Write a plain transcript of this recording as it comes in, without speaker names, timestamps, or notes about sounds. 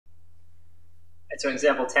And so in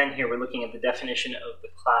example 10 here, we're looking at the definition of the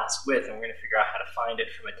class width, and we're going to figure out how to find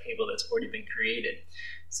it from a table that's already been created.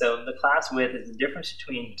 So the class width is the difference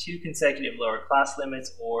between two consecutive lower class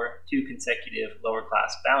limits or two consecutive lower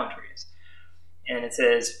class boundaries. And it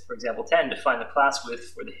says, for example 10, to find the class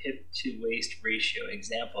width for the hip to waist ratio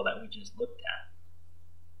example that we just looked at.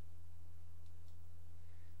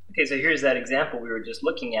 Okay, so here's that example we were just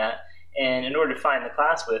looking at. And in order to find the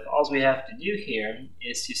class width, all we have to do here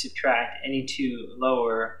is to subtract any two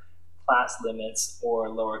lower class limits or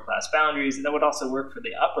lower class boundaries. And that would also work for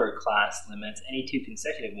the upper class limits, any two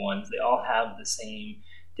consecutive ones. They all have the same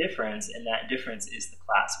difference, and that difference is the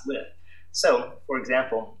class width. So, for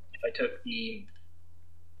example, if I took the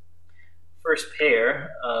first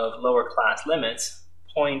pair of lower class limits,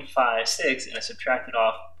 0.56, and I subtracted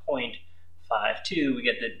off 0.52, we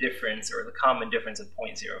get the difference, or the common difference of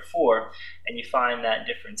 0.04, and you find that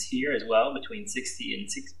difference here as well between 60 and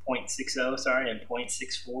 0.60, and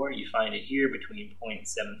 0.64. You find it here between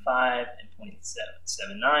 0.75 and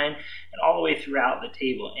 0.79, and all the way throughout the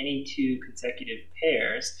table, any two consecutive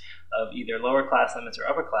pairs of either lower class limits or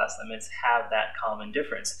upper class limits have that common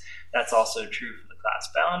difference. That's also true for the class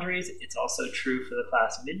boundaries. It's also true for the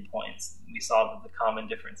class midpoints. We saw that the common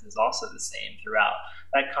difference is also the same throughout.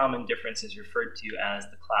 That common difference is referred to as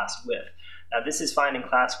the class width. Now this is finding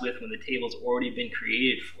class width when the table's already been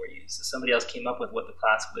created for you. So somebody else came up with what the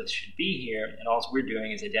class width should be here, and all we're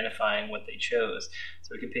doing is identifying what they chose.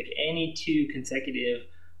 So we can pick any two consecutive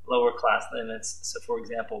lower class limits. So for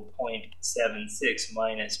example, 0.76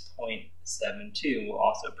 minus 0.72 will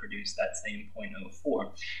also produce that same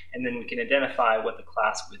 0.04. And then we can identify what the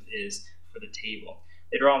class width is for the table.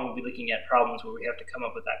 Later on, we'll be looking at problems where we have to come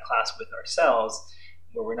up with that class width ourselves,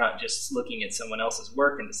 where we're not just looking at someone else's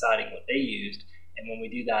work and deciding what they used. And when we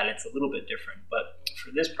do that, it's a little bit different. But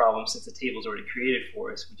for this problem, since the table's already created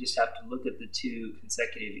for us, we just have to look at the two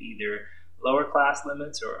consecutive either lower class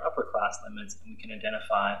limits or upper class limits, and we can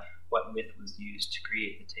identify what width was used to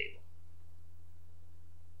create the table.